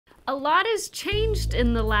A lot has changed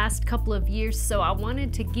in the last couple of years, so I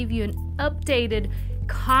wanted to give you an updated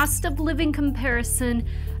cost of living comparison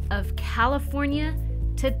of California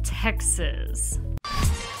to Texas.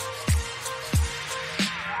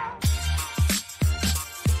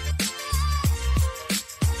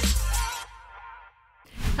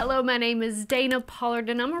 Hello, my name is Dana Pollard,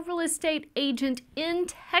 and I'm a real estate agent in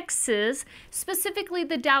Texas, specifically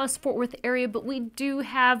the Dallas-Fort Worth area, but we do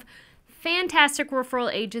have fantastic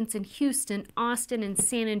referral agents in Houston, Austin, and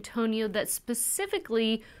San Antonio that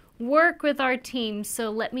specifically work with our team.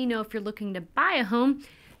 So let me know if you're looking to buy a home.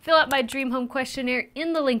 Fill out my dream home questionnaire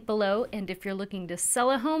in the link below, and if you're looking to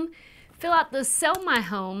sell a home, fill out the Sell My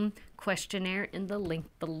Home questionnaire in the link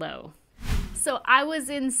below. So I was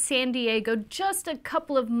in San Diego just a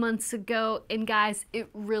couple of months ago, and guys, it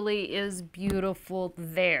really is beautiful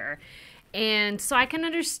there. And so I can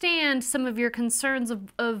understand some of your concerns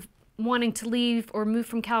of wanting to leave or move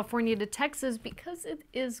from California to Texas because it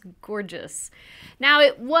is gorgeous. Now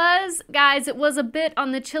it was, guys, it was a bit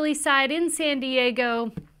on the chilly side in San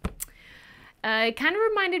Diego. It kind of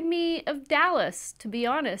reminded me of Dallas, to be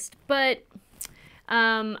honest, but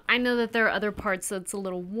I know that there are other parts that's a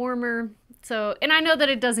little warmer. So, and I know that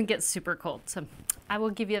it doesn't get super cold, so I will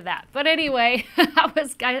give you that. But anyway,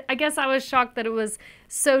 I guess I was shocked that it was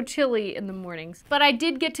so chilly in the mornings. But I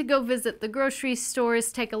did get to go visit the grocery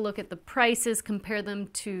stores, take a look at the prices, compare them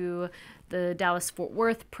to the Dallas-Fort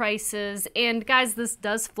Worth prices. And guys, this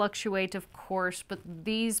does fluctuate, of course, but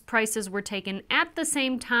these prices were taken at the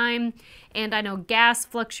same time. And I know gas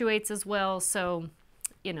fluctuates as well, so,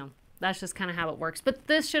 you know, that's just kind of how it works. But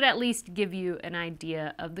this should at least give you an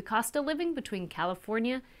idea of the cost of living between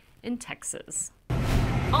California and Texas.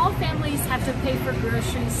 All families have to pay for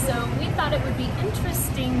groceries, so we thought it would be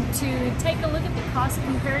interesting to take a look at the cost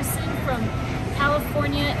comparison from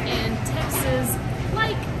California and Texas,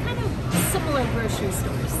 like kind of similar grocery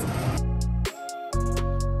stores.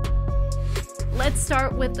 Let's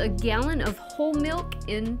start with a gallon of whole milk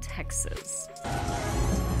in Texas.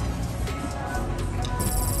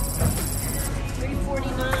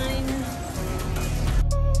 $3.49.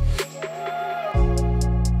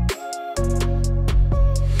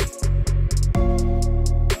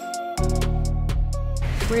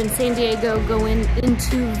 We're in San Diego going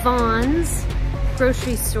into Vaughn's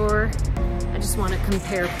grocery store. I just want to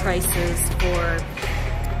compare prices for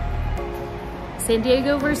San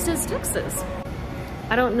Diego versus Texas.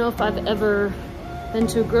 I don't know if I've ever been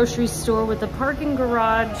to a grocery store with a parking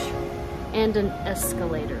garage and an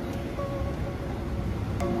escalator.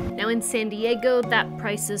 Now in San Diego, that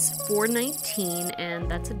price is $4.19, and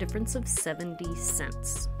that's a difference of 70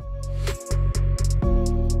 cents.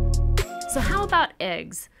 So how about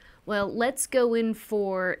eggs? Well, let's go in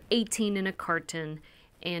for 18 in a carton,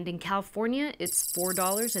 and in California, it's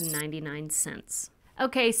 $4.99.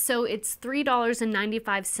 Okay, so it's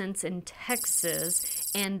 $3.95 in Texas,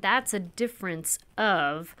 and that's a difference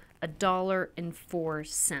of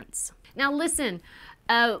 $1.04. Now listen,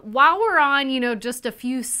 while we're on, just a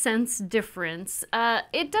few cents difference,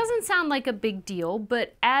 it doesn't sound like a big deal,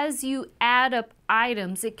 but as you add up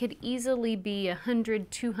items, it could easily be $100,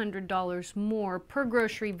 $200 more per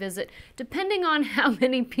grocery visit, depending on how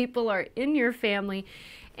many people are in your family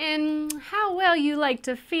and how well you like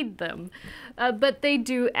to feed them. But they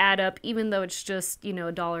do add up, even though it's just,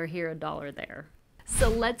 a dollar here, a dollar there. So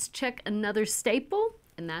let's check another staple,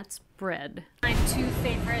 and that's bread. My two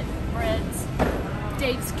favorite breads.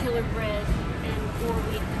 Dave's Killer Bread and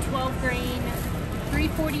 4-week 12 grain,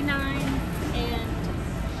 $3.49,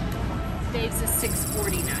 and Dave's is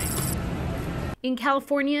 $6.49. In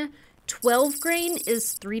California, 12 grain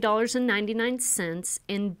is $3.99,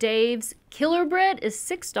 and Dave's Killer Bread is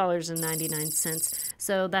 $6.99,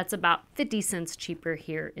 so that's about 50 cents cheaper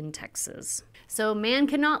here in Texas. So man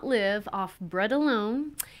cannot live off bread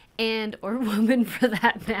alone, or woman for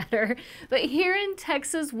that matter. But here in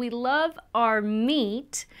Texas, we love our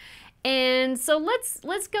meat. And so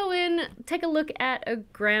let's go in, take a look at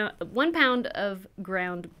 1 pound of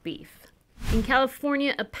ground beef. In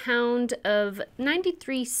California, a pound of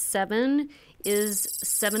 93.7 is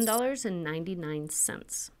 $7.99.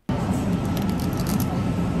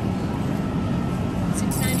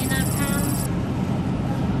 $6.99 a pound.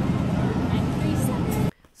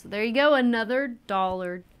 So there you go, another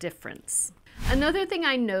 $1 difference. Another thing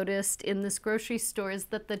I noticed in this grocery store is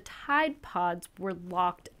that the Tide Pods were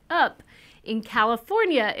locked up in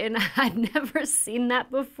California, and I'd never seen that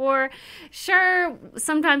before. Sure,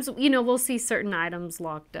 sometimes, we'll see certain items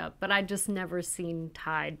locked up, but I just never seen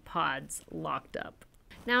Tide Pods locked up.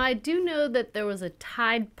 Now, I do know that there was a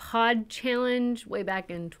Tide Pod challenge way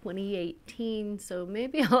back in 2018, so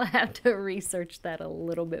maybe I'll have to research that a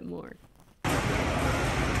little bit more.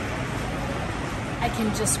 I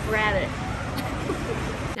can just grab it.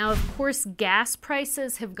 Now, of course, gas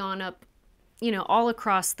prices have gone up, all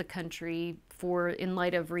across the country in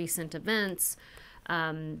light of recent events.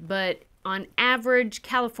 But on average,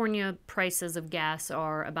 California prices of gas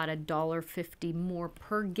are about $1.50 more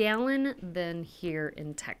per gallon than here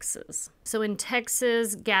in Texas. So in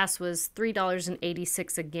Texas, gas was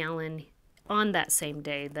 $3.86 a gallon on that same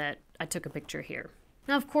day that I took a picture here.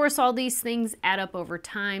 Now, of course, all these things add up over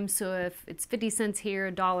time. So if it's 50 cents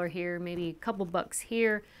here, $1 here, maybe a couple bucks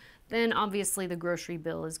here, then obviously the grocery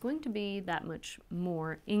bill is going to be that much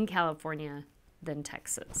more in California than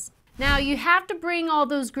Texas. Now, you have to bring all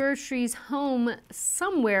those groceries home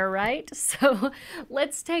somewhere, right? So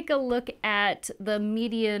let's take a look at the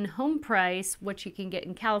median home price, what you can get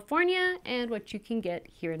in California and what you can get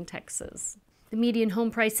here in Texas. The median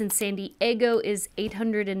home price in San Diego is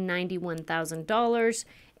 $891,000,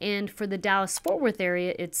 and for the Dallas-Fort Worth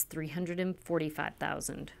area, it's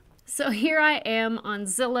 $345,000. So here I am on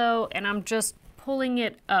Zillow, and I'm just pulling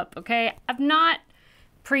it up, okay? I've not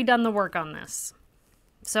pre-done the work on this.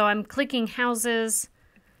 So I'm clicking houses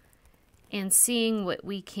and seeing what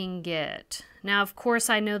we can get. Now, of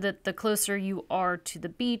course, I know that the closer you are to the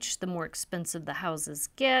beach, the more expensive the houses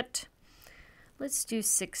get. Let's do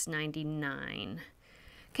 $699.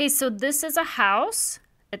 Okay, so this is a house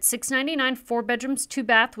at $699, 4 bedrooms, 2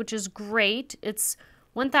 bath, which is great. It's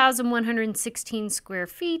 1,116 square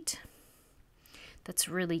feet. That's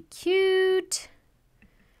really cute.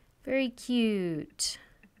 Very cute.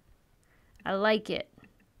 I like it.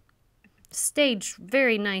 Staged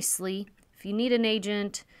very nicely. If you need an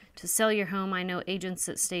agent to sell your home, I know agents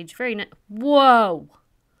that stage very nice. Whoa!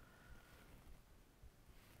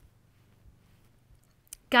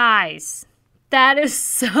 Guys, that is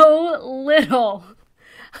so little.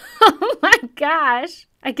 Oh my gosh.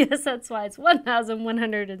 I guess that's why it's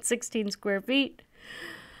 1,116 square feet.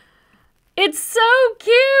 It's so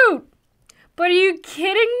cute. But are you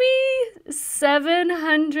kidding me?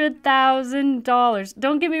 $700,000.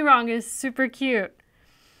 Don't get me wrong, it's super cute.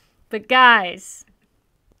 But guys,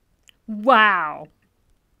 wow.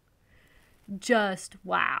 Just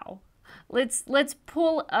wow. Let's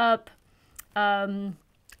pull up,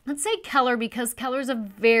 let's say Keller, because Keller's a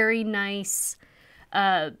very nice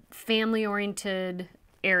family-oriented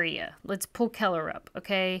area. Let's pull Keller up,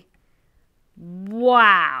 okay?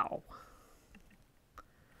 Wow.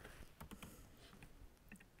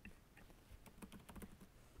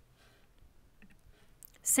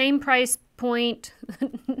 Same price point,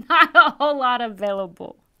 not a whole lot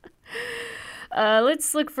available.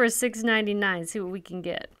 Let's look for a $699, see what we can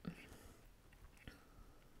get.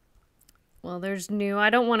 Well, there's new. I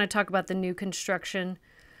don't want to talk about the new construction.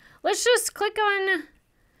 Let's just click on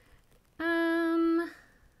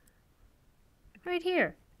right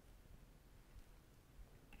here.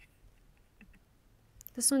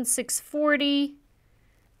 This one's $640.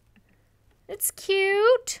 It's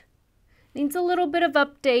cute. Needs a little bit of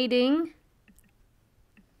updating,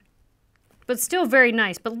 but still very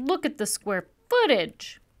nice. But look at the square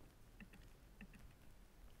footage.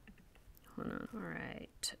 Hold on. All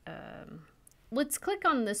right. Let's click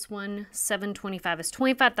on this one. $725. It's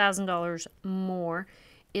 $25,000 more.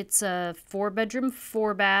 It's a 4-bedroom,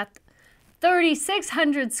 4-bath,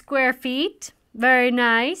 3,600 square feet. Very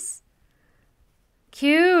nice.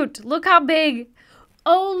 Cute. Look how big.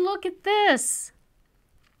 Oh, look at this.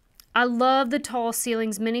 I love the tall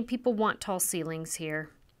ceilings. Many people want tall ceilings here.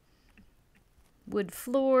 Wood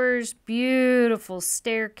floors, beautiful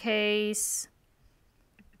staircase.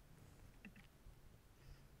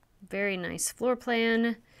 Very nice floor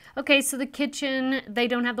plan. Okay, so the kitchen, they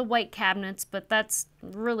don't have the white cabinets, but that's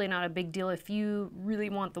really not a big deal. If you really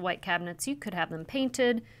want the white cabinets, you could have them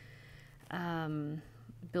painted.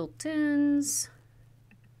 Built-ins.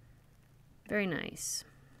 Very nice.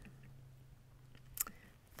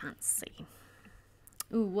 Fancy.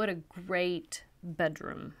 Ooh, what a great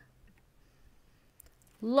bedroom.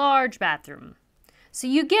 Large bathroom. So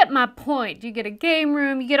you get my point. You get a game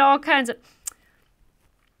room. You get all kinds of...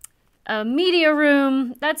 A media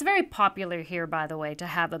room. That's very popular here, by the way, to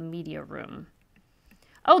have a media room.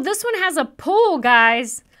 Oh, this one has a pool,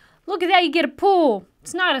 guys. Look at that. You get a pool.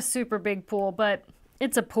 It's not a super big pool, but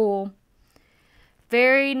it's a pool.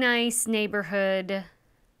 Very nice neighborhood.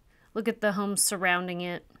 Look at the homes surrounding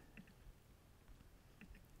it.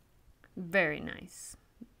 Very nice.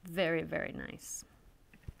 Very, very nice.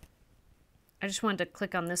 I just wanted to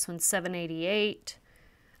click on this one, $788.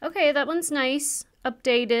 Okay, that one's nice.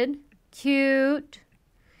 updated. Cute.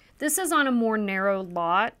 This is on a more narrow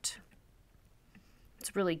lot.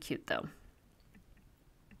 It's really cute though.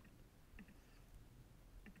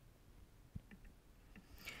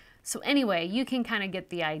 So anyway, you can kind of get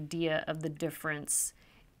the idea of the difference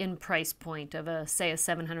in price point of say a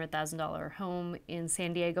 $700,000 home in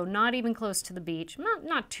San Diego, not even close to the beach,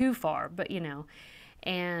 not too far, but you know,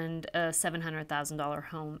 and a $700,000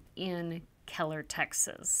 home in Keller,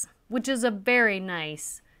 Texas, which is a very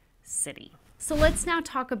nice city. So let's now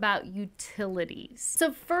talk about utilities.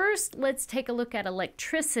 So first, let's take a look at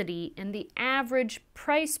electricity, and the average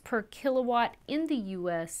price per kilowatt in the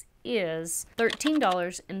US is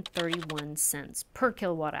 $13.31 per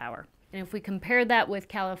kilowatt hour. And if we compare that with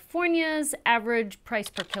California's average price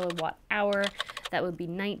per kilowatt hour, that would be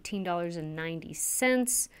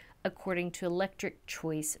 $19.90 according to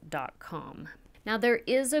electricchoice.com. Now, there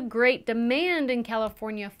is a great demand in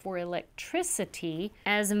California for electricity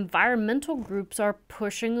as environmental groups are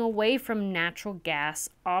pushing away from natural gas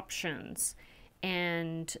options.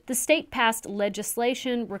 And the state passed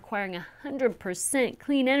legislation requiring 100%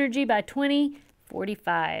 clean energy by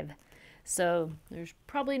 2045. So there's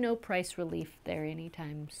probably no price relief there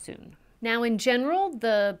anytime soon. Now, in general,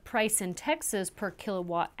 the price in Texas per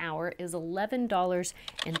kilowatt hour is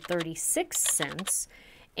 $11.36.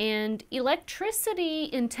 And electricity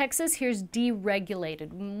in Texas here is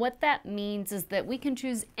deregulated. And what that means is that we can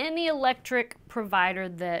choose any electric provider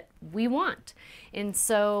that we want. And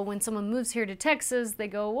so when someone moves here to Texas, they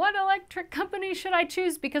go, what electric company should I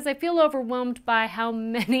choose? Because I feel overwhelmed by how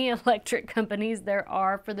many electric companies there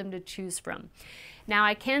are for them to choose from. Now,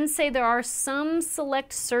 I can say there are some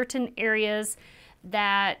select certain areas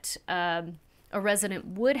that a resident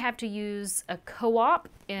would have to use a co-op,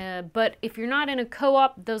 but if you're not in a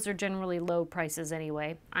co-op, those are generally low prices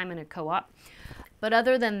anyway. I'm in a co-op. But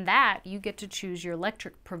other than that, you get to choose your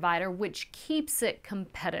electric provider, which keeps it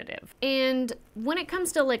competitive. And when it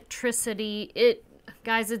comes to electricity,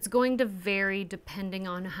 guys, it's going to vary depending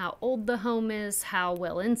on how old the home is, how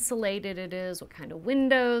well insulated it is, what kind of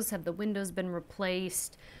windows, have the windows been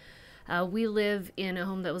replaced. We live in a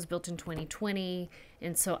home that was built in 2020,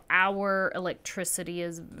 and so our electricity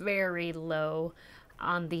is very low.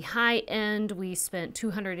 On the high end, we spent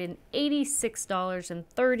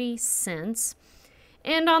 $286.30,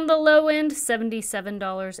 and on the low end,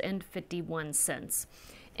 $77.51.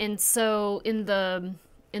 And so in the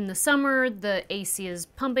summer, the AC is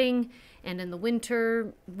pumping, and in the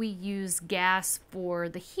winter, we use gas for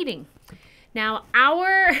the heating. Now,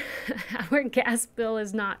 our gas bill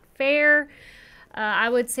is not fair. I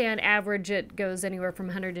would say on average it goes anywhere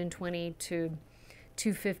from $120 to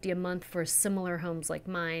 $250 a month for similar homes like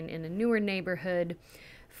mine in a newer neighborhood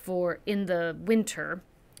in the winter.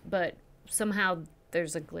 But somehow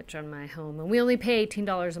there's a glitch on my home, and we only pay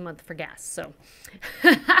 $18 a month for gas. So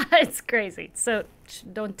it's crazy. So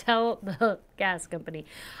don't tell the gas company.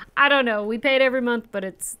 I don't know. We pay it every month, but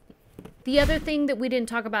it's... The other thing that we didn't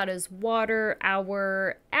talk about is water.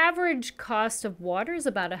 Our average cost of water is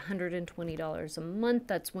about $120 a month.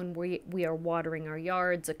 That's when we are watering our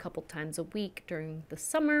yards a couple times a week during the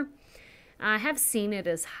summer. I have seen it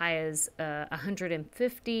as high as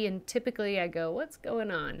 $150, and typically I go, what's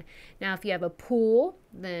going on? Now, if you have a pool,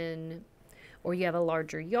 or you have a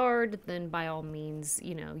larger yard, then by all means,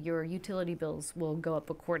 you know, your utility bills will go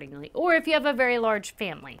up accordingly. Or if you have a very large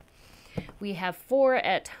family. We have 4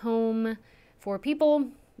 at home, 4 people.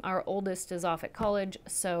 Our oldest is off at college,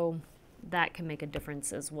 so that can make a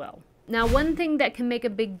difference as well. Now, one thing that can make a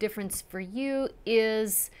big difference for you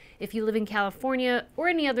is if you live in California or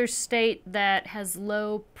any other state that has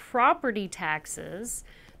low property taxes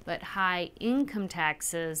but high income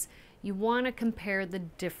taxes, you want to compare the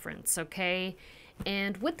difference, okay?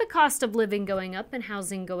 And with the cost of living going up and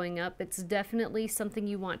housing going up, it's definitely something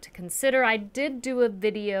you want to consider. I did do a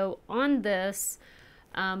video on this,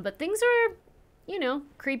 but things are, you know,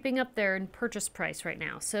 creeping up there in purchase price right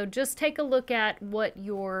now. So just take a look at what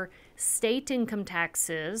your state income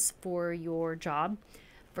tax is for your job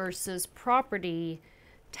versus property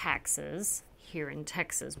taxes here in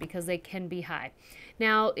Texas, because they can be high.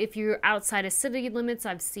 Now, if you're outside of city limits,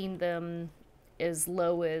 I've seen them as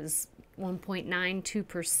low as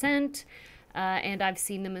 1.92%, and I've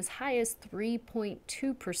seen them as high as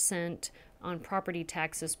 3.2% on property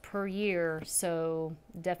taxes per year, so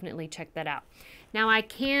definitely check that out. Now, I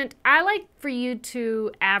like for you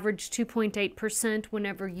to average 2.8%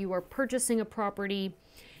 whenever you are purchasing a property.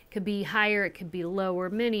 It could be higher, it could be lower.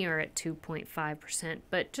 Many are at 2.5%,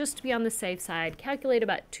 but just to be on the safe side, calculate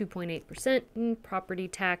about 2.8% in property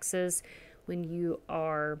taxes when you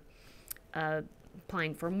are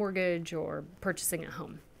applying for a mortgage or purchasing a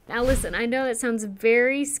home. Now listen, I know that sounds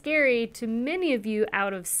very scary to many of you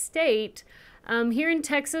out of state. Here in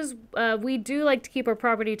Texas, we do like to keep our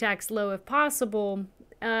property tax low if possible,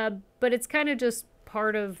 but it's kind of just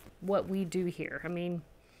part of what we do here. I mean,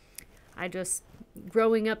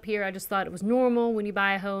 growing up here, I just thought it was normal. When you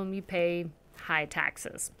buy a home, you pay high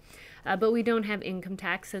taxes. But we don't have income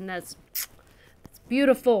tax, and that's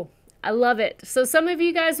beautiful. I love it. So some of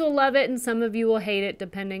you guys will love it, and some of you will hate it,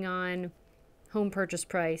 depending on home purchase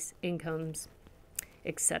price, incomes,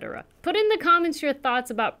 etc. Put in the comments your thoughts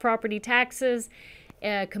about property taxes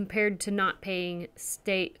compared to not paying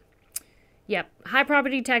state. Yep, high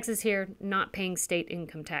property taxes here, not paying state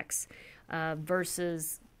income tax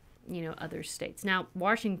versus, other states. Now,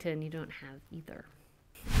 Washington, you don't have either.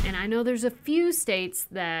 And I know there's a few states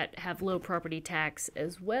that have low property tax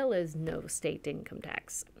as well as no state income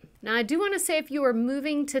tax. Now, I do want to say if you are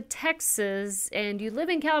moving to Texas and you live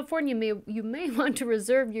in California, you may want to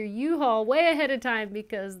reserve your U-Haul way ahead of time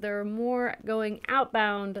because there are more going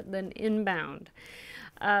outbound than inbound.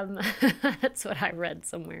 That's what I read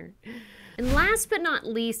somewhere. And last but not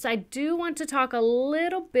least, I do want to talk a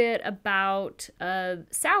little bit about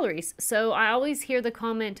salaries. So I always hear the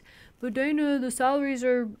comment, but Dana, the salaries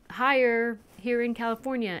are higher here in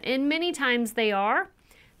California. And many times they are.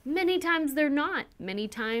 Many times they're not. Many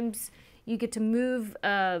times you get to move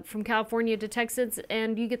from California to Texas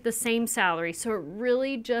and you get the same salary. So it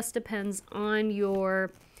really just depends on your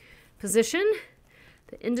position,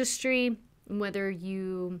 the industry, and whether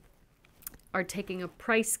you are taking a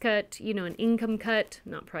price cut, an income cut,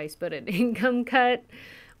 not price, but an income cut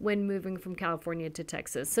when moving from California to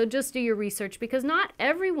Texas. So just do your research because not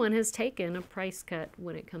everyone has taken a price cut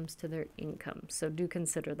when it comes to their income. So do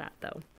consider that though.